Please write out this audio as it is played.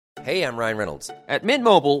Hey, I'm Ryan Reynolds. At Mint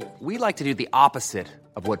Mobile, we like to do the opposite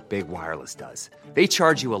of what Big Wireless does. They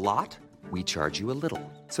charge you a lot, we charge you a little.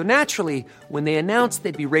 So naturally, when they announced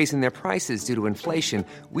they'd be raising their prices due to inflation,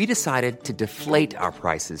 we decided to deflate our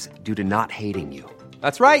prices due to not hating you.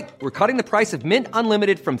 That's right. We're cutting the price of Mint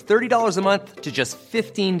Unlimited from $30 a month to just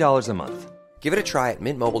 $15 a month. Give it a try at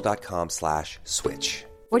mintmobile.com/switch.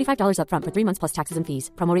 $45 up front for 3 months plus taxes and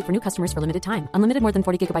fees. Promo rate for new customers for limited time. Unlimited more than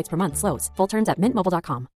 40 gigabytes per month. Slows full terms at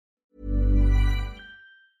mintmobile.com.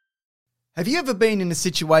 Have you ever been in a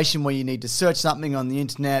situation where you need to search something on the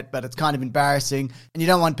internet, but it's kind of embarrassing and you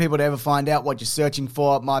don't want people to ever find out what you're searching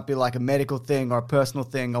for? It might be like a medical thing or a personal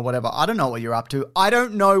thing or whatever. I don't know what you're up to. I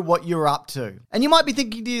don't know what you're up to. And you might be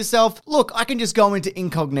thinking to yourself, look, I can just go into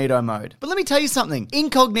incognito mode. But let me tell you something.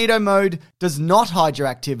 Incognito mode does not hide your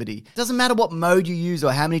activity. It doesn't matter what mode you use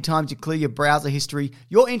or how many times you clear your browser history.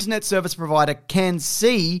 Your internet service provider can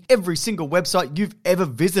see every single website you've ever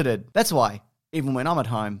visited. That's why, even when I'm at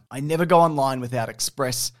home, I never go online without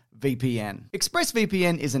ExpressVPN.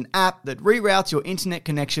 ExpressVPN is an app that reroutes your internet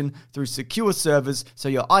connection through secure servers so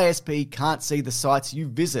your ISP can't see the sites you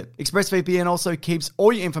visit. ExpressVPN also keeps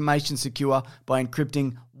all your information secure by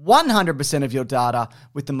encrypting 100% of your data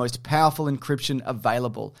with the most powerful encryption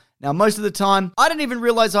available. Now, most of the time, I don't even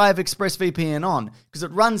realize I have ExpressVPN on because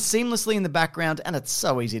it runs seamlessly in the background and it's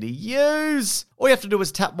so easy to use. All you have to do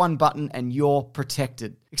is tap one button and you're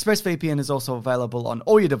protected. ExpressVPN is also available on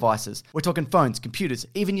all your devices. We're talking phones, computers,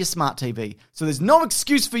 even your smart TV. So there's no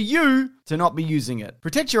excuse for you to not be using it.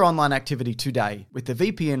 Protect your online activity today with the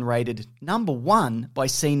VPN rated #1 by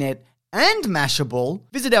CNET and Mashable.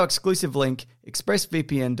 Visit our exclusive link,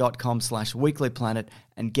 expressvpn.com/weeklyplanet,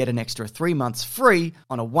 and get an extra 3 months free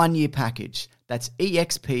on a 1-year package. That's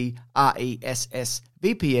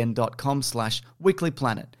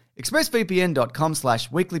expressvpn.com/weeklyplanet.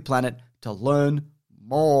 expressvpn.com/weeklyplanet to learn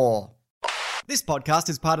more. This podcast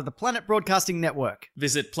is part of the Planet Broadcasting Network.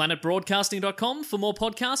 Visit planetbroadcasting.com for more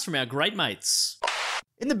podcasts from our great mates.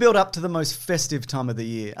 In the build-up to the most festive time of the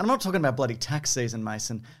year, and I'm not talking about bloody tax season,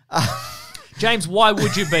 Mason. James, why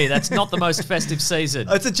would you be? That's not the most festive season.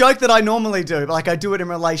 It's a joke that I normally do, but like I do it in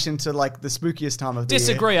relation to like the spookiest time of the year.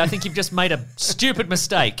 Disagree. I think you've just made a stupid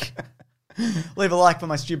mistake. Leave a like for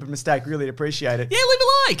my stupid mistake. Really appreciate it. Yeah, leave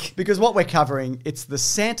a like. Because what we're covering, it's the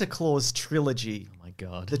Santa Claus trilogy. Oh my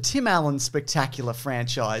God. The Tim Allen Spectacular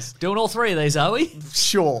franchise. Doing all three of these, are we?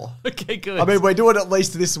 Sure. Okay, good. I mean, we're doing at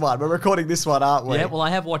least this one. We're recording this one, aren't we? Yeah, well, I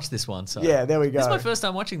have watched this one. So yeah, there we go. This is my first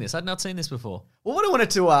time watching this. I'd not seen this before. Well, what I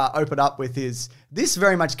wanted to open up with is this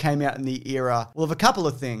very much came out in the era, well, of a couple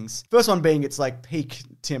of things. First one being it's like peak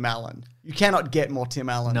Tim Allen. You cannot get more Tim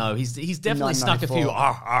Allen. No, he's definitely stuck a few.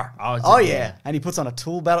 Oh, yeah. And he puts on a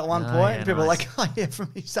tool belt at one point. Yeah, and people nice. are like, oh, yeah,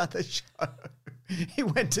 from his other show. He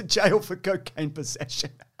went to jail for cocaine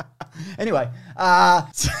possession. Anyway,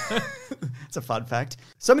 it's a fun fact.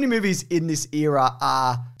 So many movies in this era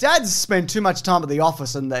are dads spend too much time at the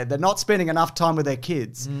office and they're not spending enough time with their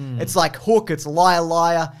kids. It's like Hook, it's Liar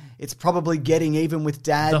Liar. It's probably Getting Even with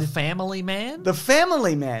Dad. The Family Man? The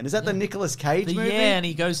Family Man. Is that the Nicolas Cage movie? Yeah, and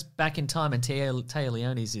he goes back in time and Taya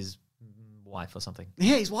Leone's his wife or something.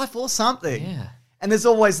 Yeah, his wife or something. Yeah. And there's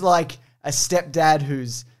always like a stepdad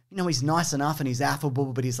who's, you know, he's nice enough and he's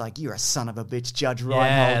affable, but he's like, you're a son of a bitch, Judge Reinhold.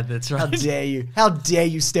 Yeah, that's right. How dare you? How dare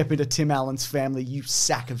you step into Tim Allen's family, you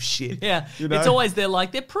sack of shit. Yeah, you know? It's always they're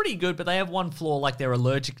pretty good, but they have one flaw, like they're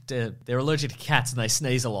allergic to cats and they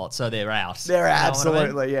sneeze a lot, so they're out. They're You know what I mean?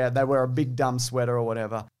 absolutely, yeah. They wear a big dumb sweater or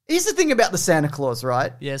whatever. Here's the thing about the Santa Claus,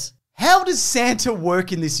 right? Yes. How does Santa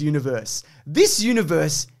work in this universe? This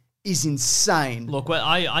universe is insane. Look, well,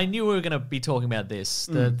 I knew we were going to be talking about this.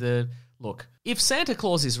 Look, if Santa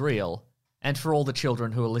Claus is real, and for all the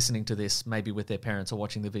children who are listening to this, maybe with their parents or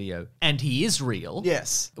watching the video, and he is real.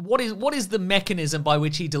 Yes. What is the mechanism by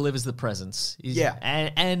which he delivers the presents? Yeah.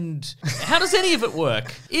 And how does any of it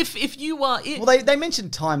work? If you are... Well, they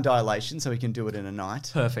mentioned time dilation, so he can do it in a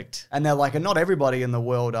night. Perfect. And they're like, and not everybody in the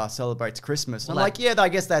world celebrates Christmas. Well, I'm like, yeah, I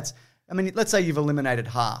guess that's... I mean, let's say you've eliminated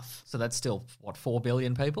half. So that's still, 4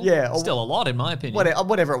 billion people? Yeah. Still a lot, in my opinion.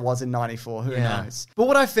 Whatever it was in 94, who knows? But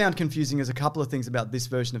what I found confusing is a couple of things about this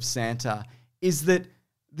version of Santa is that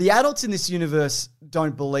the adults in this universe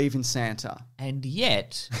don't believe in Santa. And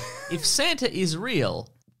yet, if Santa is real,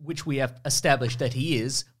 which we have established that he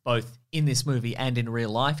is, both in this movie and in real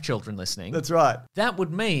life, children listening. That's right. That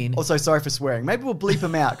would mean... Also, sorry for swearing. Maybe we'll bleep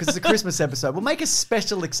him out because it's a Christmas episode. We'll make a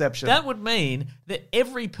special exception. That would mean that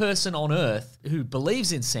every person on Earth who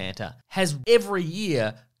believes in Santa has every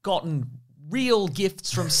year gotten real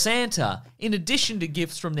gifts from Santa in addition to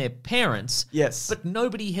gifts from their parents. Yes. But no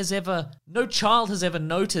child has ever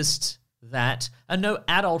noticed that, and no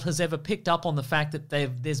adult has ever picked up on the fact that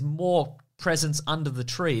there's more presents under the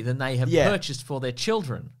tree than they have purchased for their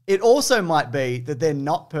children. It also might be that they're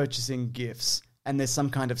not purchasing gifts and there's some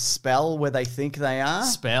kind of spell where they think they are.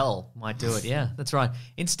 Spell might do it, yeah, that's right.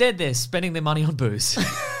 Instead, they're spending their money on booze.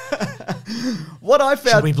 What I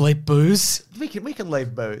found... Should we bleep booze? We can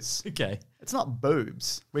leave booze. Okay. It's not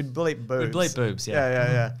boobs. We'd bleep boobs. We'd bleep boobs, yeah.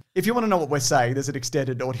 Yeah. If you want to know what we're saying, there's an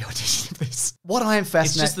extended audio edition of this. What I am It's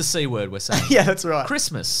fascinated... just the C word we're saying. Yeah, that's right.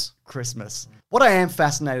 Christmas. What I am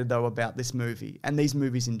fascinated, though, about this movie, and these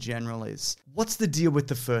movies in general, is what's the deal with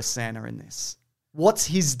the first Santa in this? What's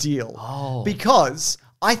his deal? Oh. Because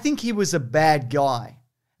I think he was a bad guy,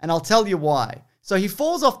 and I'll tell you why. So he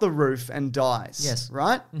falls off the roof and dies. Yes.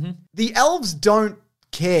 Right? Mm-hmm. The elves don't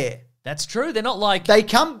care. That's true. They're not like... They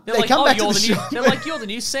come back to the shop. They're like, you're the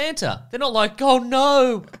new Santa. They're not like, oh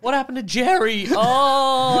no, what happened to Jerry?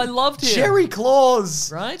 Oh, I loved him. Jerry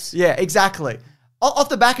Claus. Right? Yeah, exactly. Off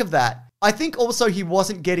the back of that, I think also he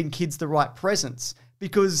wasn't getting kids the right presents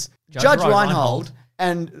because Judge Reinhold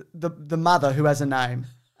and the mother, who has a name,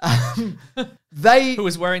 who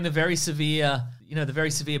was wearing the very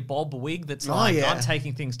severe bob wig that's like, I'm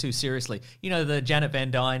taking things too seriously. You know, the Janet Van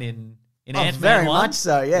Dyne in Ant-Man very 1? much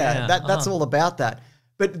so, yeah. That's all about that.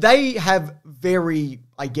 But they have very,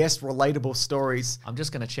 I guess, relatable stories. I'm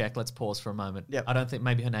just going to check. Let's pause for a moment. Yep. I don't think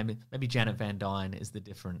maybe Janet Van Dyne is the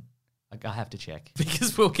different... I have to check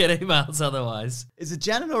because we'll get emails otherwise. Is it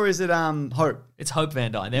Janet or is it Hope? It's Hope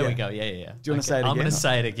Van Dyne. There we go. Yeah. Do you want to say it again? I'm going to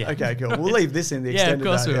say it again. Okay, cool. We'll leave this in the extended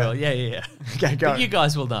Yeah, of course note, we will. Yeah. Okay, go. But you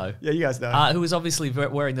guys will know. Yeah, you guys know. Who was obviously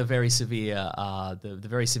wearing the very severe, the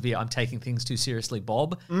very severe I'm taking things too seriously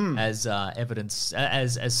bob as evidence,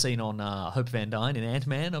 as seen on Hope Van Dyne in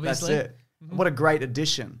Ant-Man, obviously. That's it. Mm-hmm. What a great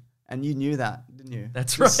addition. And you knew that, didn't you?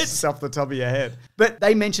 That's Just right. off the top of your head. But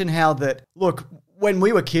they mention how that, look, when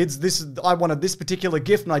we were kids, I wanted this particular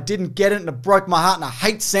gift and I didn't get it and it broke my heart and I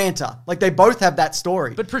hate Santa. Like, they both have that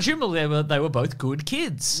story. But presumably they were both good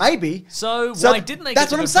kids. Maybe. So why didn't they get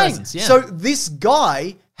That's what the I'm good saying. presents? Yeah. So this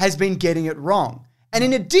guy has been getting it wrong. And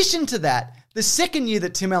in addition to that, the second year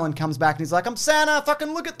that Tim Allen comes back and he's like, I'm Santa,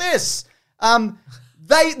 fucking look at this.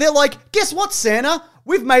 They're like, guess what, Santa?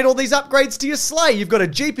 We've made all these upgrades to your sleigh. You've got a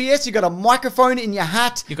GPS, you've got a microphone in your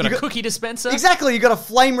hat. You've got a cookie dispenser. Exactly. You've got a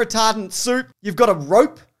flame retardant suit. You've got a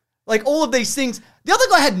rope. Like, all of these things. The other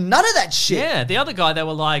guy had none of that shit. Yeah, the other guy, they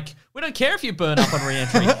were like, we don't care if you burn up on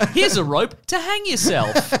re-entry. Here's a rope to hang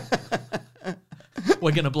yourself.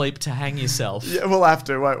 We're going to bleep to hang yourself. Yeah, we'll have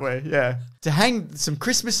to, won't we? Yeah. To hang some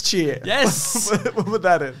Christmas cheer. Yes. We'll put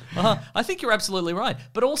that in. I think you're absolutely right.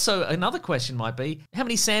 But also, another question might be, how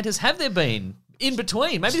many Santas have there been in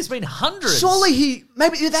between? Maybe there's been hundreds. Surely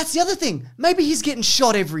maybe that's the other thing. Maybe he's getting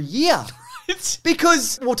shot every year.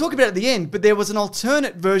 Because, we'll talk about it at the end, but there was an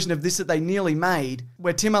alternate version of this that they nearly made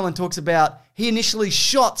where Tim Allen talks about he initially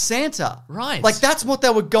shot Santa. Right. Like, that's what they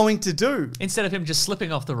were going to do. Instead of him just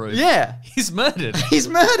slipping off the roof. Yeah. He's murdered. He's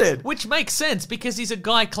murdered. Which makes sense because he's a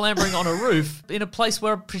guy clambering on a roof in a place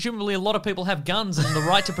where presumably a lot of people have guns and the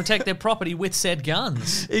right to protect their property with said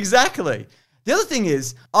guns. Exactly. The other thing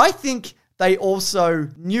is, I think they also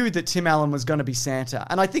knew that Tim Allen was going to be Santa.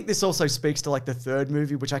 And I think this also speaks to like the third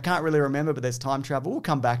movie, which I can't really remember, but there's time travel. We'll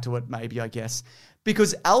come back to it maybe, I guess.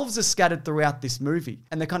 Because elves are scattered throughout this movie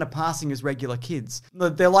and they're kind of passing as regular kids.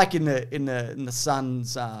 They're like in the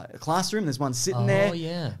son's classroom. There's one sitting there. Oh,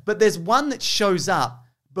 yeah. But there's one that shows up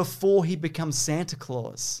before he becomes Santa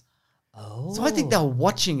Claus. Oh. So I think they were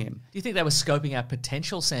watching him. Do you think they were scoping out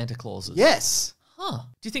potential Santa Clauses? Yes. Huh.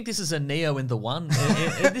 Do you think this is a Neo in the One? Do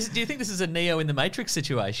you think this is a Neo in the Matrix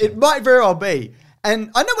situation? It might very well be.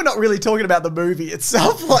 And I know we're not really talking about the movie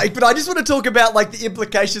itself, but I just want to talk about like the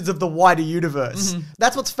implications of the wider universe. Mm-hmm.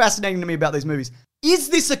 That's what's fascinating to me about these movies. Is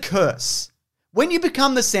this a curse? When you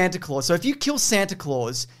become the Santa Claus, so if you kill Santa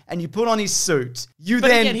Claus and you put on his suit, But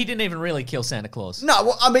again, he didn't even really kill Santa Claus. No,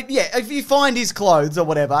 well, I mean, yeah, if you find his clothes or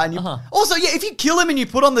whatever, and you... Also, yeah, if you kill him and you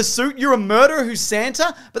put on the suit, you're a murderer who's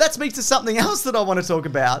Santa, but that speaks to something else that I want to talk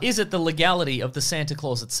about. Is it the legality of the Santa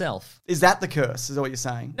Claus itself? Is that the curse? Is that what you're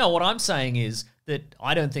saying? No, what I'm saying is that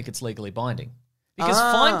I don't think it's legally binding. Because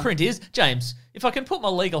fine print is, James, if I can put my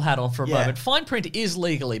legal hat on for a moment, fine print is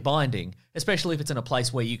legally binding, especially if it's in a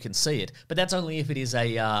place where you can see it. But that's only if it is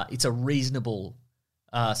it's a reasonable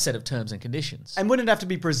set of terms and conditions. And wouldn't it have to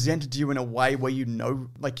be presented to you in a way where you know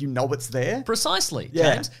it's there? Precisely,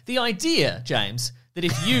 Yeah. James. The idea, James, that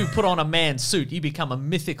if you put on a man's suit, you become a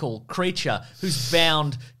mythical creature who's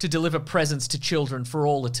bound to deliver presents to children for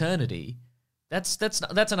all eternity. That's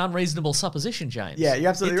an unreasonable supposition, James. Yeah, you're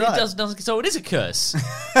absolutely right. So it is a curse.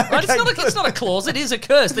 Right? It's not a clause, it is a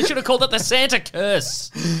curse. They should have called it the Santa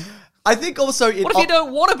curse. I think also... What if you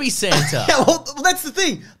don't want to be Santa? Yeah, well, that's the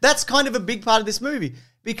thing. That's kind of a big part of this movie.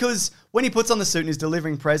 Because when he puts on the suit and he's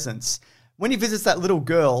delivering presents, when he visits that little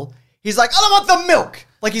girl, he's like, I don't want the milk.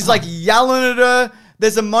 Like, he's like yelling at her.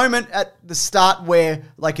 There's a moment at the start where,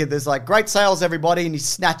 like, there's like, great sales, everybody, and he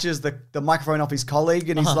snatches the microphone off his colleague,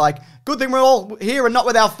 and he's like, good thing we're all here and not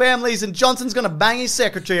with our families, and Johnson's going to bang his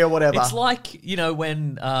secretary or whatever. It's like, you know,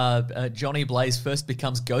 when Johnny Blaze first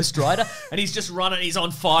becomes Ghost Rider, and he's just running, he's on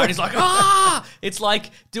fire, and he's like, ah! It's like,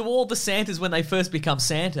 do all the Santas, when they first become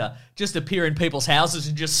Santa, just appear in people's houses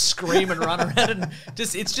and just scream and run around, and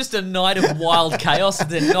it's just a night of wild chaos, and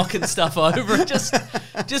they're knocking stuff over.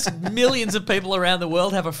 Just millions of people around the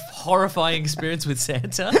world have a horrifying experience with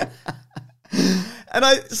Santa.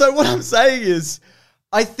 So what I'm saying is,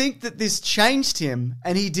 I think that this changed him,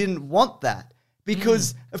 and he didn't want that.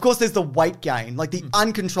 Because, of course, there's the weight gain, like the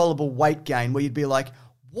uncontrollable weight gain, where you'd be like,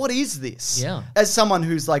 what is this? Yeah. As someone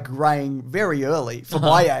who's like graying very early for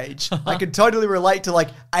my age, I could totally relate to like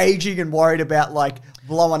aging and worried about like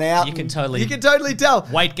blowing out. You can totally tell.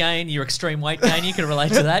 Weight gain, your extreme weight gain, you can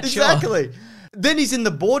relate to that, Exactly. Sure. Then he's in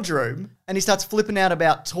the boardroom and he starts flipping out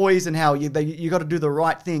about toys and how you got to do the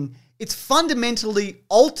right thing. It's fundamentally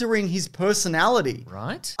altering his personality.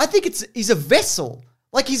 Right. I think he's a vessel.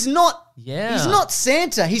 Like he's not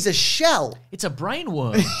Santa, he's a shell. It's a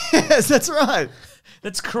brainworm. Yes, that's right.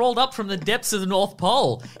 That's crawled up from the depths of the North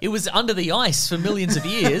Pole. It was under the ice for millions of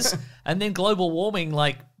years, and then global warming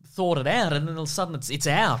like thawed it out, and then all of a sudden it's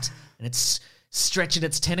out, and it's stretching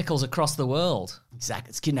its tentacles across the world. Exactly.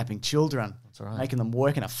 It's kidnapping children. That's right. Making them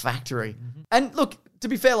work in a factory. Mm-hmm. And look, to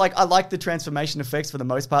be fair, like I like the transformation effects for the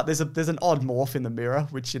most part. There's an odd morph in the mirror,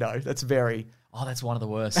 which, you know, that's very... Oh, that's one of the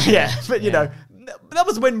worst. Yeah, but you know, that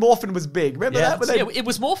was when Morphin was big. Remember that? It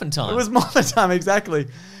was Morphin time. It was Morphin time, exactly.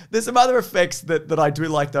 There's some other effects that I do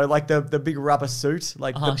like, though, like the big rubber suit.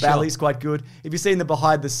 Like the belly's quite good. If you've seen the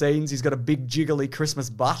behind the scenes, he's got a big jiggly Christmas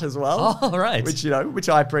butt as well. Oh, right. Which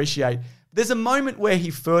I appreciate. There's a moment where he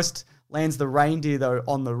first lands the reindeer, though,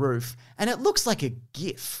 on the roof, and it looks like a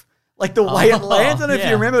GIF. Like the way it lands, I don't know if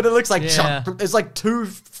you remember it. It looks like there's like 2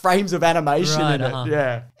 frames of animation in it.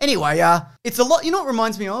 Yeah. Anyway, it's a lot. You know what it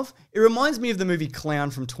reminds me of? It reminds me of the movie Clown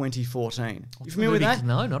from 2014. You familiar with that?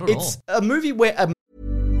 No, not at all. It's a movie where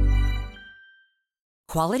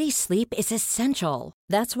Quality sleep is essential.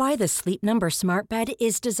 That's why the Sleep Number Smart Bed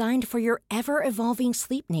is designed for your ever-evolving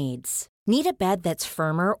sleep needs. Need a bed that's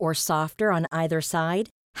firmer or softer on either side?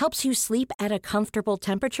 Helps you sleep at a comfortable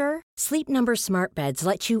temperature? Sleep Number Smart Beds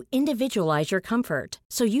let you individualize your comfort,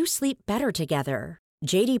 so you sleep better together.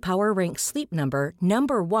 J.D. Power ranks Sleep Number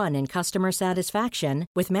number 1 in customer satisfaction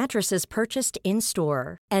with mattresses purchased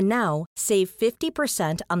in-store. And now, save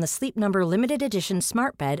 50% on the Sleep Number Limited Edition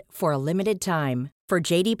Smart Bed for a limited time. For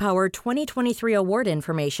J.D. Power 2023 award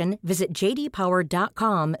information, visit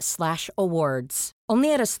jdpower.com/awards.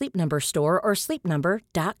 Only at a Sleep Number store or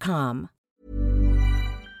sleepnumber.com.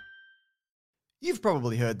 You've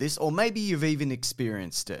probably heard this, or maybe you've even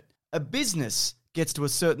experienced it. A business gets to a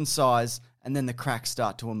certain size, and then the cracks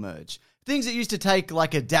start to emerge. Things that used to take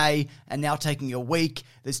like a day and now taking a week.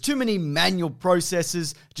 There's too many manual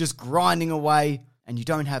processes just grinding away, and you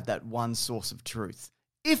don't have that one source of truth.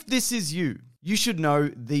 If this is you, you should know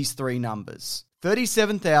these 3 numbers.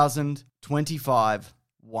 37,000, 25,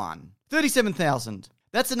 1. 37,000.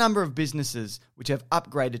 That's the number of businesses which have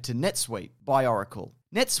upgraded to NetSuite by Oracle.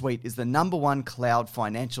 NetSuite is the #1 cloud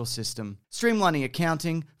financial system, streamlining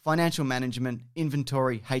accounting, financial management,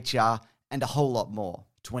 inventory, HR, and a whole lot more.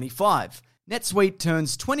 25. NetSuite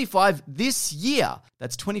turns 25 this year.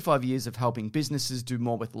 That's 25 years of helping businesses do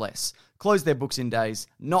more with less, close their books in days,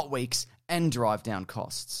 not weeks, and drive down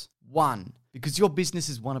costs. 1. Because your business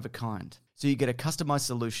is one of a kind, so you get a customized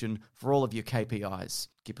solution for all of your KPIs,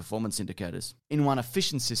 key performance indicators, in one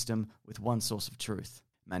efficient system with one source of truth.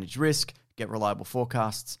 Manage risk, get reliable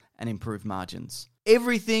forecasts, and improve margins.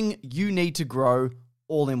 Everything you need to grow,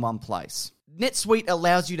 all in one place. NetSuite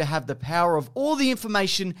allows you to have the power of all the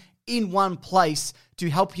information in one place to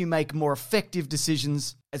help you make more effective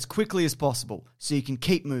decisions as quickly as possible, so you can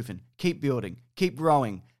keep moving, keep building, keep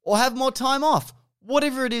growing, or have more time off,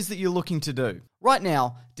 whatever it is that you're looking to do. Right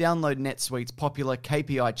now, download NetSuite's popular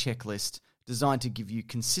KPI checklist designed to give you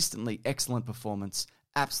consistently excellent performance,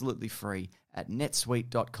 absolutely free, at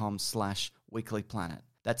netsuite.com/weeklyplanet.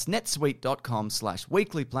 That's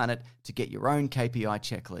netsuite.com/weeklyplanet to get your own KPI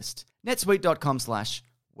checklist.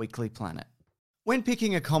 netsuite.com/weeklyplanet. When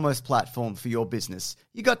picking a commerce platform for your business,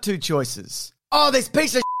 you got 2 choices. Oh, this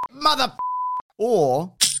piece of mother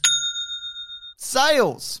or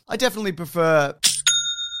sales. I definitely prefer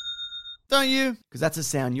don't you? Because that's a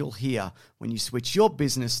sound you'll hear when you switch your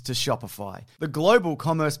business to Shopify, the global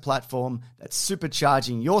commerce platform that's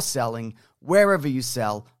supercharging your selling wherever you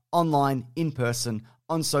sell, online, in person,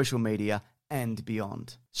 on social media, and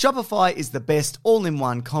beyond. Shopify is the best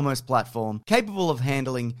all-in-one commerce platform capable of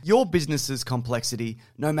handling your business's complexity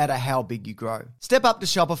no matter how big you grow. Step up to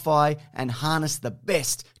Shopify and harness the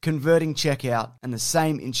best converting checkout and the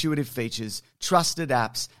same intuitive features, trusted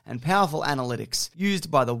apps, and powerful analytics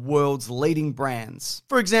used by the world's leading brands.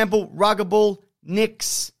 For example, Ruggable,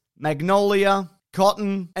 Nix, Magnolia,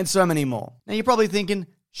 Cotton, and so many more. Now you're probably thinking,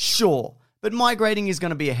 sure, but migrating is going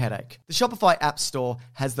to be a headache. The Shopify App Store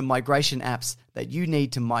has the migration apps that you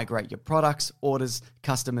need to migrate your products, orders,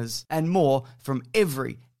 customers, and more from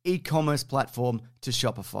every e-commerce platform to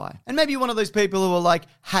Shopify. And maybe you're one of those people who are like,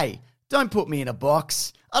 hey, don't put me in a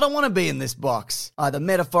box. I don't want to be in this box, either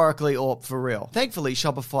metaphorically or for real. Thankfully,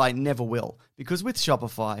 Shopify never will, because with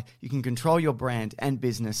Shopify, you can control your brand and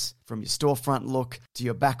business from your storefront look to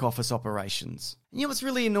your back office operations. And you know what's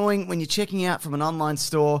really annoying? When you're checking out from an online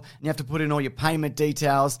store and you have to put in all your payment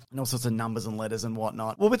details and all sorts of numbers and letters and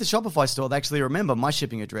whatnot. Well, with the Shopify store, they actually remember my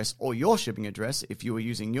shipping address or your shipping address if you were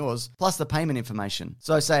using yours, plus the payment information.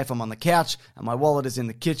 So say if I'm on the couch and my wallet is in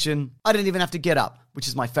the kitchen, I don't even have to get up, which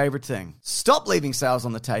is my favorite thing. Stop leaving sales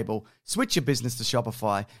on the table, switch your business to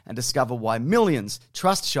Shopify, and discover why millions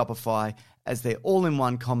trust Shopify as their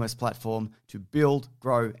all-in-one commerce platform to build,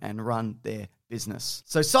 grow, and run their business.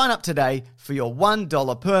 So sign up today for your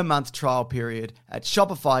 $1 per month trial period at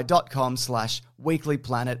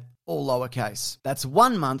shopify.com/weeklyplanet, all lowercase. That's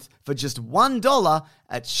 1 month for just $1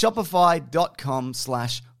 at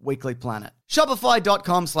shopify.com/weeklyplanet.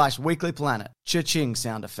 Shopify.com/weeklyplanet. Cha-ching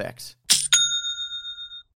sound effect.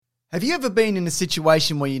 Have you ever been in a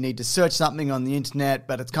situation where you need to search something on the internet,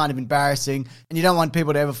 but it's kind of embarrassing and you don't want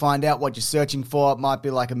people to ever find out what you're searching for? It might be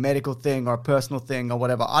like a medical thing or a personal thing or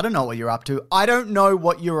whatever. I don't know what you're up to. I don't know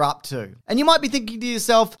what you're up to. And you might be thinking to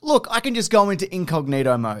yourself, look, I can just go into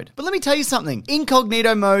incognito mode. But let me tell you something.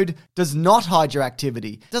 Incognito mode does not hide your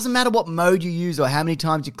activity. It doesn't matter what mode you use or how many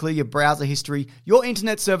times you clear your browser history. Your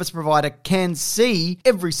internet service provider can see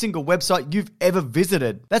every single website you've ever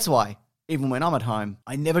visited. That's why, even when I'm at home,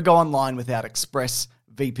 I never go online without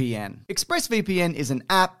ExpressVPN. ExpressVPN is an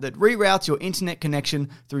app that reroutes your internet connection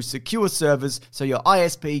through secure servers so your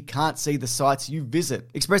ISP can't see the sites you visit.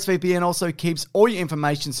 ExpressVPN also keeps all your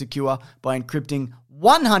information secure by encrypting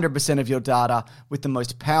 100% of your data with the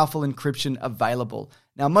most powerful encryption available.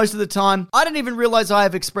 Now, most of the time, I don't even realize I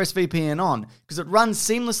have ExpressVPN on because it runs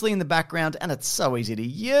seamlessly in the background and it's so easy to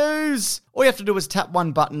use. All you have to do is tap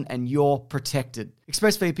one button and you're protected.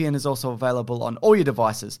 ExpressVPN is also available on all your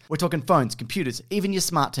devices. We're talking phones, computers, even your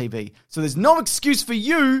smart TV. So there's no excuse for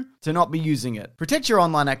you to not be using it. Protect your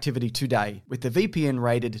online activity today with the VPN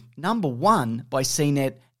rated #1 by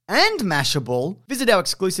CNET and Mashable. Visit our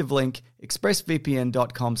exclusive link,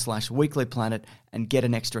 expressvpn.com/weeklyplanet, and get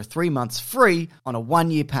an extra 3 months free on a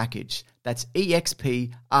 1-year package. That's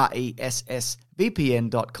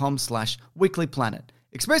expressvpn.com/weeklyplanet.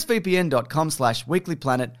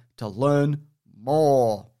 expressvpn.com/weeklyplanet to learn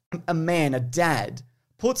more. A man, a dad,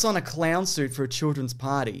 puts on a clown suit for a children's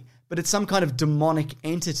party, but it's some kind of demonic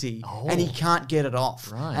entity and he can't get it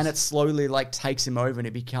off. Right. And it slowly takes him over and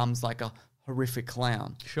he becomes like a horrific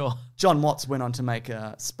clown. Sure. John Watts went on to make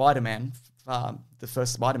Spider-Man, the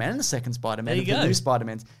first Spider-Man and the second Spider-Man, There you the go. new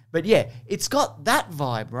Spider-Mans. But yeah, it's got that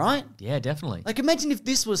vibe, right? Yeah, definitely. Like imagine if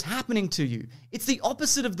this was happening to you. It's the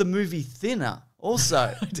opposite of the movie Thinner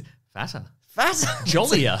also. Fatter. Faster.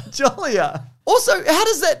 Jollier. Jollier. Also, how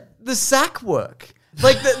does the sack work?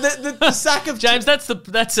 Like the sack of... James, that's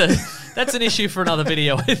an issue for another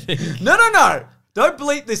video, I think. No. Don't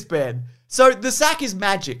bleep this, Ben. So the sack is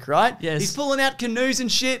magic, right? Yes. He's pulling out canoes and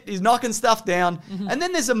shit. He's knocking stuff down. Mm-hmm. And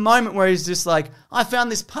then there's a moment where he's just like, I found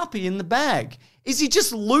this puppy in the bag. Is he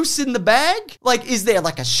just loose in the bag? Like, is there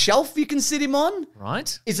like a shelf you can sit him on?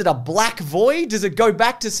 Right. Is it a black void? Does it go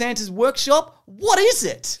back to Santa's workshop? What is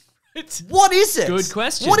it? What is it? Good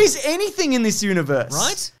question. What is anything in this universe?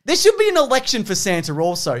 Right. There should be an election for Santa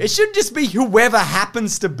also. It shouldn't just be whoever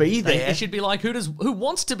happens to be there. It should be like, who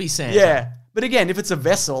wants to be Santa? Yeah. But again, if it's a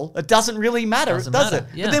vessel, it doesn't really matter, Doesn't does matter,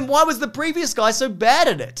 it? yeah. But then why was the previous guy so bad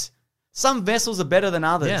at it? Some vessels are better than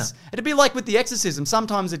others. Yeah. It'd be like with the exorcism.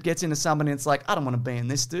 Sometimes it gets into somebody and it's like, I don't want to be in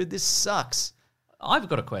this, dude. This sucks. I've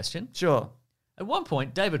got a question. Sure. At one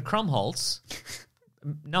point, David Krumholtz,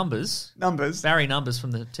 Numbers, Barry Numbers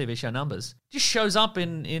from the TV show Numbers, just shows up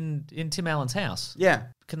in Tim Allen's house. Yeah.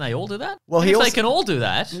 Can they all do that? Well, And he if also- they can all do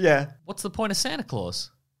that, Yeah. what's the point of Santa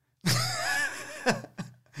Claus?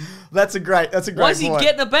 That's a great Why is he point.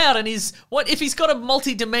 getting about and what if he's got a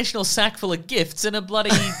multi-dimensional sack full of gifts and a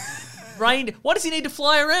bloody rain? Why does he need to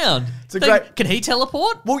fly around? Can he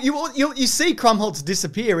teleport? Well, you see Krumholtz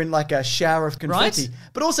disappear in like a shower of confetti. Right.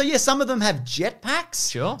 But also, some of them have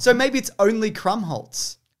jetpacks. Sure. So maybe it's only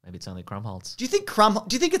Krumholtz. Maybe it's only Krumholtz. Do you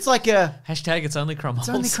think it's like a... Hashtag it's only Krumholtz. It's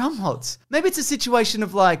only Krumholtz. Maybe it's a situation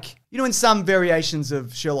of like, in some variations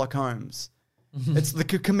of Sherlock Holmes, it's the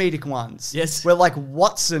comedic ones. Yes. Where like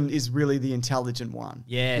Watson is really the intelligent one.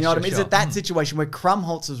 Yeah, You know what I mean? sure. Is it that situation where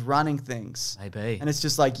Krumholtz is running things? Maybe. And it's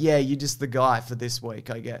just like, you're just the guy for this week,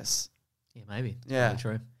 I guess. Yeah, maybe. Yeah. Probably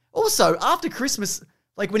true. Also, after Christmas,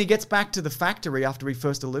 like when he gets back to the factory after he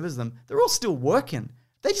first delivers them, they're all still working.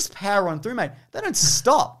 They just power on through, mate. They don't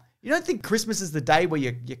stop. You don't think Christmas is the day where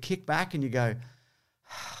you kick back and you go,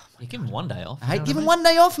 You give him one day off. hey, you know give what him I mean? one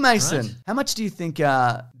day off, Mason. Right. How much do you think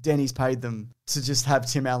Denny's paid them to just have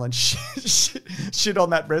Tim Allen shit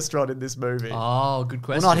on that restaurant in this movie? Oh, good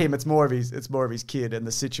question. Well, not him. It's more of his kid and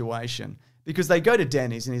the situation. Because they go to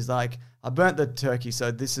Denny's and he's like, I burnt the turkey,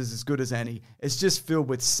 so this is as good as any. It's just filled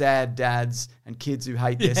with sad dads and kids who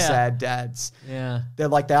hate their sad dads. Yeah. They're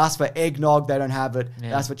like, they ask for eggnog, they don't have it. They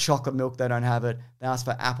Yeah. ask for chocolate milk, they don't have it. They ask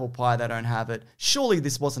for apple pie, they don't have it. Surely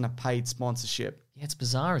this wasn't a paid sponsorship. Yeah, it's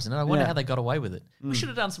bizarre, isn't it? I wonder Yeah. how they got away with it. We should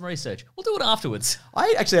have done some research. We'll do it afterwards.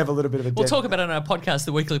 I actually have a little bit of a... We'll talk about it on our podcast,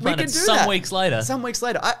 The Weekly We Planet, can do some that. weeks later. Some weeks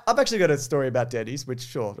later. I've actually got a story about Denny's, which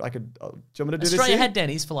sure, I could... do you want me to do Australia this here? had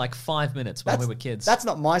Denny's for like 5 minutes when we were kids. That's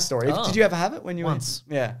not my story. Oh. Did you ever have it when you Once.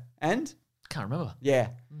 were... Yeah. And? Can't remember. Yeah.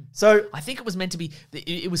 So... I think it was meant to be.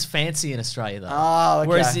 It was fancy in Australia though. Oh, okay.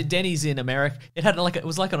 Whereas Denny's in America, it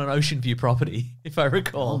was like on an ocean view property, if I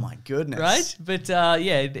recall. Oh my goodness. Right? But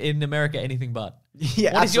in America, anything but.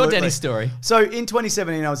 Yeah, What is your absolutely. Denny's story? So in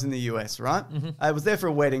 2017, I was in the US, right? Mm-hmm. I was there for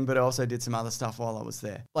a wedding, but I also did some other stuff while I was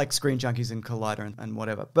there, like Screen Junkies and Collider and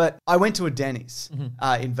whatever. But I went to a Denny's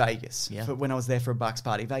in Vegas Yeah. when I was there for a Bucks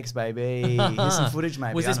party. Vegas, baby. Here's some footage,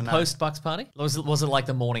 maybe. Was I this don't know. post Bucks party? Or was it like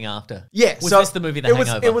the morning after? Yeah. Was so this the movie The it was,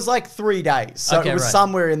 Hangover? It was like 3 days. So Okay, it was right.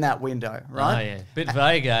 somewhere in that window, right? Oh, yeah. Bit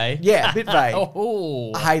vague, eh? Yeah, a bit vague.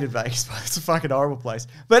 Oh. I hated Vegas, but it's a fucking horrible place.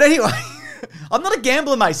 But anyway, I'm not a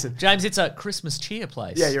gambler, Mason. James, it's a Christmas cheer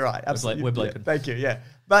place. Yeah, you're right. Absolutely. We're Yeah, bleeping. thank you. Yeah,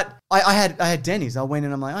 but I had Denny's. I went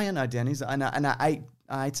and I'm like, oh yeah, no Denny's, and I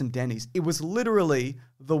ate some Denny's. It was literally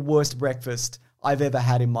the worst breakfast I've ever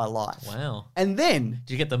had in my life. Wow. And then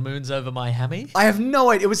Did you get the moons over my hammy? I have no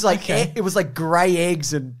idea. It was like Okay. it was like grey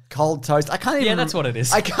eggs and cold toast. I can't even. Yeah, that's what it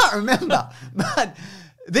is. I can't remember. But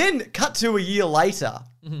then, cut to a year later,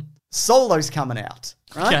 Solo's coming out.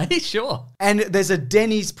 Right? Okay, sure. And there's a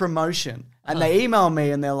Denny's promotion. And they email me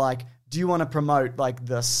and they're like, do you want to promote like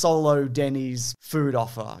the Solo Denny's food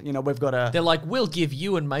offer? You know, we've got a... They're like, we'll give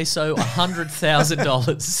you and Meso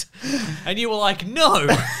 $100,000. And you were like, no.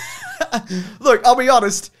 Look, I'll be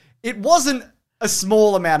honest. It wasn't a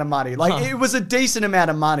small amount of money. Like, it was a decent amount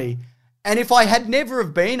of money. And if I had never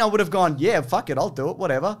have been, I would have gone, yeah, fuck it, I'll do it,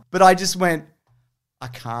 whatever. But I just went... I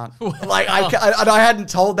can't. Like, and I hadn't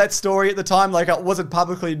told that story at the time. Like, it wasn't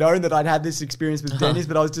publicly known that I'd had this experience with Denny's,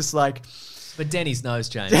 but I was just like... But Denny's knows,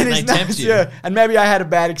 James. Denny's and they tempt knows, you. yeah. And maybe I had a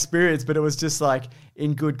bad experience, but it was just like,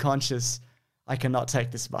 in good conscience, I cannot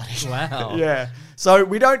take this money. Wow. Yeah. So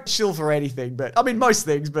we don't shill for anything, but I mean, most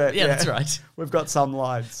things, but Yeah, that's right. We've got some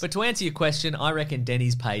lines. But to answer your question, I reckon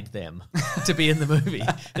Denny's paid them to be in the movie.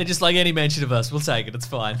 They're just like, any mention of us, we'll take it. It's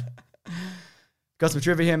fine. Got some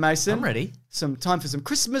trivia here, Mason. I'm ready. Some time for some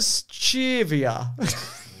Christmas trivia.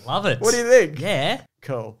 Love it. What do you think? Yeah.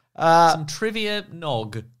 Cool. Some trivia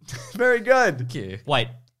nog. Very good. Thank you. Wait,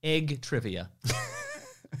 egg trivia.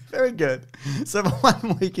 Very good. So,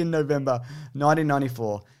 1 week in November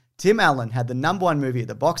 1994, Tim Allen had the #1 movie at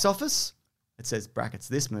the box office. It says brackets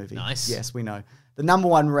this movie. Nice. Yes, we know. The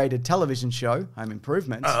 #1 rated television show, Home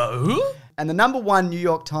Improvement. Oh? And the #1 New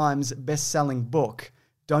York Times best-selling book,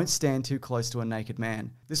 Don't Stand Too Close to a Naked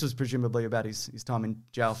Man. This was presumably about his time in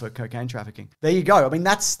jail for cocaine trafficking. There you go. I mean,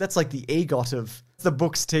 that's like the EGOT of the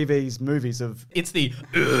books, TVs, movies of... It's the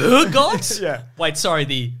got? Yeah. Wait, sorry,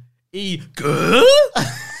 the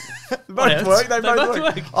Both else? work. They both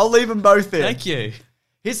work. I'll leave them both in. Thank you.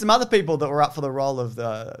 Here's some other people that were up for the role of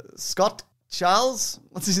the Scott Charles.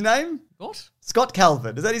 What's his name? What? Scott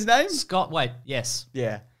Calvin. Is that his name? Scott, wait, yes.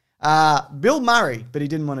 Yeah. Bill Murray, but he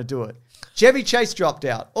didn't want to do it. Chevy Chase dropped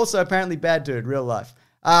out. Also, apparently bad dude, real life.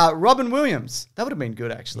 Robin Williams. That would have been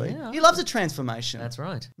good, actually. Yeah. He loves a transformation. That's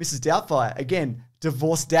right. Mrs. Doubtfire, again,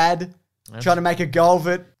 divorced dad, trying to make a go of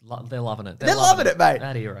it. They're loving it. They're loving it, mate.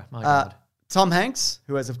 That era. My God. Tom Hanks,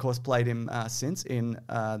 who has, of course, played him since in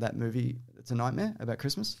that movie, It's a Nightmare about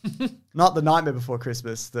Christmas. Not The Nightmare Before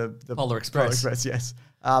Christmas. The Polar Express. Polar Express, yes.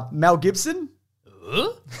 Mel Gibson.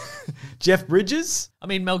 Jeff Bridges. I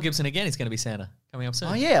mean, Mel Gibson again is going to be Santa coming up soon.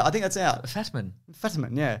 Oh, yeah, I think that's out. Fatman.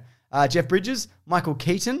 Yeah. Jeff Bridges. Michael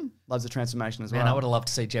Keaton. Loves the transformation as well. Man, I would have loved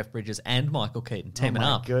to see Jeff Bridges and Michael Keaton teaming up.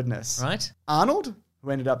 Oh, my goodness. Right? Arnold, who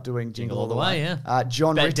ended up doing Jingle All the Way. Yeah.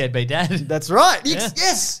 John Ritter. Deadbeat Dad. That's right. Yeah.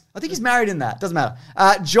 Yes. I think he's married in that. Doesn't matter.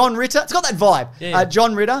 John Ritter. It's got that vibe. Yeah.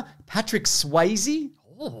 John Ritter. Patrick Swayze.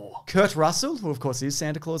 Oh. Kurt Russell, who of course is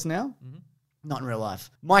Santa Claus now. Not in real life.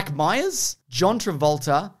 Mike Myers. John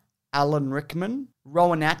Travolta. Alan Rickman.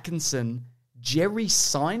 Rowan Atkinson. Jerry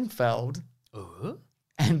Seinfeld.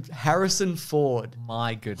 And Harrison Ford.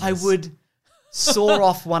 My goodness. I would saw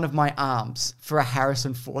off one of my arms for a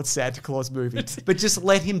Harrison Ford Santa Claus movie, but just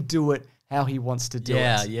let him do it how he wants to do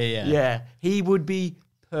it. Yeah. He would be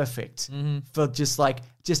perfect for just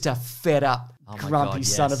a fed up, grumpy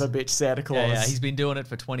son of a bitch Santa Claus. Yeah, he's been doing it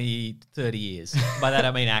for 20, 30 years. By that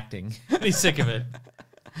I mean acting. He's sick of it.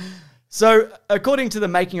 So, according to the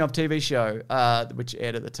Making of TV show, which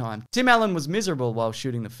aired at the time, Tim Allen was miserable while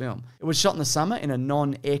shooting the film. It was shot in the summer in a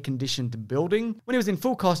non-air-conditioned building. When he was in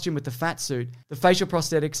full costume with the fat suit, the facial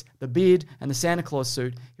prosthetics, the beard, and the Santa Claus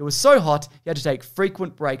suit, it was so hot he had to take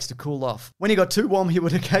frequent breaks to cool off. When he got too warm, he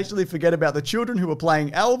would occasionally forget about the children who were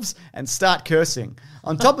playing elves and start cursing.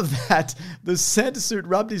 On top of that, the Santa suit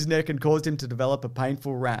rubbed his neck and caused him to develop a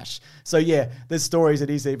painful rash. So yeah, there's stories that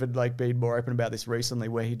he's even been more open about this recently,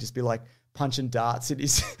 where he'd just be punching darts in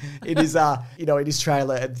his in his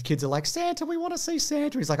trailer, and kids are like, Santa, we want to see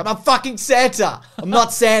Santa. He's like, I'm not fucking Santa. I'm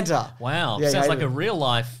not Santa. Wow. Yeah, sounds like a real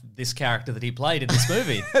life this character that he played in this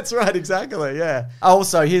movie. That's right, exactly, yeah.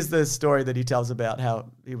 Also, here's the story that he tells about how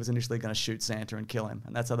he was initially going to shoot Santa and kill him,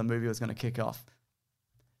 and that's how the movie was going to kick off.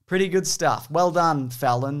 Pretty good stuff. Well done,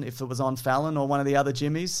 Fallon, if it was on Fallon or one of the other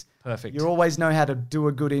Jimmys. Perfect. You always know how to do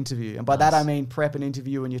a good interview. And by that I mean prep an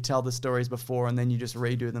interview and you tell the stories before and then you just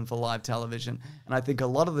redo them for live television. And I think a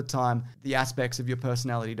lot of the time, the aspects of your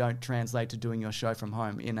personality don't translate to doing your show from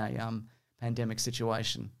home in a pandemic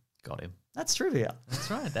situation. Got him. That's trivia.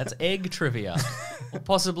 That's right. That's egg trivia. Or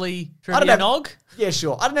possibly trivia nog? Yeah,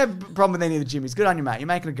 sure. I don't have a problem with any of the Jimmys. Good on you, mate. You're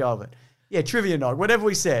making a go of it. Yeah, trivia nog, whatever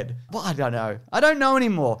we said. Well, I don't know. I don't know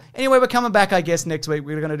anymore. Anyway, we're coming back, I guess, next week.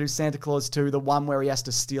 We're going to do Santa Claus 2, the one where he has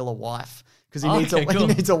to steal a wife. Because he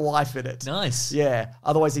needs a wife in it. Nice. Yeah,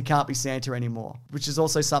 otherwise he can't be Santa anymore, which is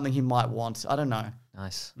also something he might want. I don't know.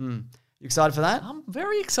 Nice. You excited for that? I'm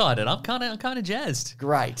very excited. I'm kind of jazzed.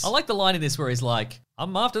 Great. I like the line in this where he's like,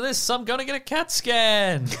 after this, I'm going to get a CAT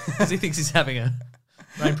scan. Because he thinks he's having a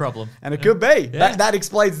brain problem. And it could be. Yeah. That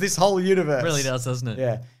explains this whole universe. It really does, doesn't it?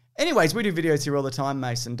 Yeah. Anyways, we do videos here all the time,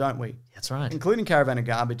 Mason, don't we? That's right. Including Caravan of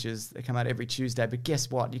Garbages. They come out every Tuesday. But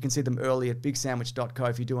guess what? You can see them early at bigsandwich.co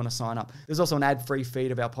if you do want to sign up. There's also an ad-free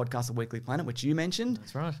feed of our podcast, The Weekly Planet, which you mentioned.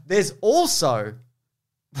 That's right. There's also...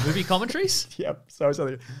 movie commentaries? Yep.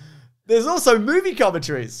 Sorry. There's also movie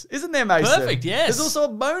commentaries. Isn't there, Mason? Perfect, yes. There's also a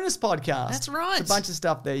bonus podcast. That's right. There's a bunch of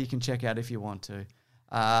stuff there you can check out if you want to.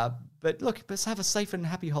 But look, let's have a safe and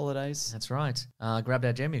happy holidays. That's right. Grab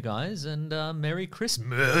our gem, you guys, and Merry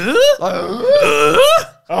Christmas.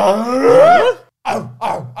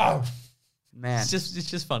 Man. It's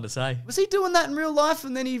just fun to say. Was he doing that in real life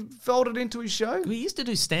and then he folded into his show? We used to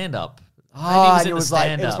do stand-up. It was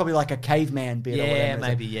probably like a caveman bit or whatever. Yeah,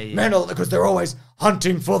 maybe, yeah. Man, because they're always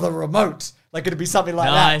hunting for the remote. Like it'd be something like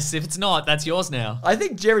that. Nice. If it's not, that's yours now. I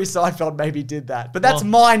think Jerry Seinfeld maybe did that, but that's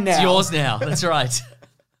mine now. It's yours now. That's right.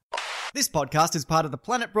 This podcast is part of the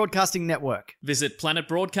Planet Broadcasting Network. Visit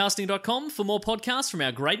planetbroadcasting.com for more podcasts from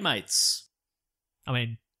our great mates. I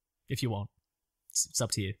mean, if you want. It's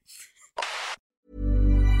up to you.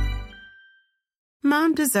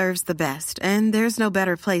 Mom deserves the best, and there's no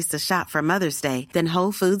better place to shop for Mother's Day than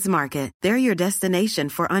Whole Foods Market. They're your destination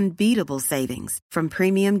for unbeatable savings, from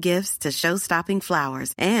premium gifts to show-stopping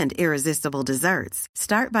flowers and irresistible desserts.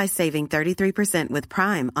 Start by saving 33% with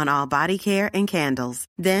Prime on all body care and candles.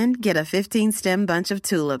 Then get a 15-stem bunch of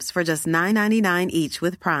tulips for just $9.99 each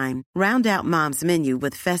with Prime. Round out Mom's menu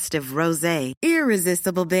with festive rosé,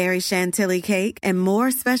 irresistible berry chantilly cake, and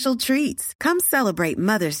more special treats. Come celebrate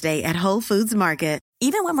Mother's Day at Whole Foods Market.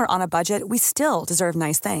 Even when we're on a budget, we still deserve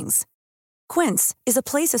nice things. Quince is a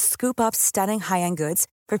place to scoop up stunning high-end goods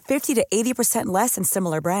for 50 to 80% less than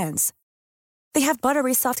similar brands. They have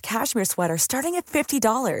buttery soft cashmere sweaters starting at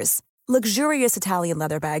 $50, luxurious Italian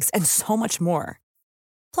leather bags, and so much more.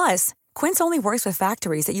 Plus, Quince only works with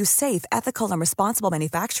factories that use safe, ethical, and responsible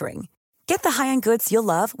manufacturing. Get the high-end goods you'll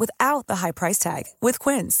love without the high price tag with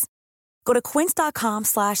Quince. Go to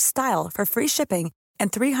quince.com/style for free shipping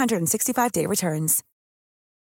and 365-day returns.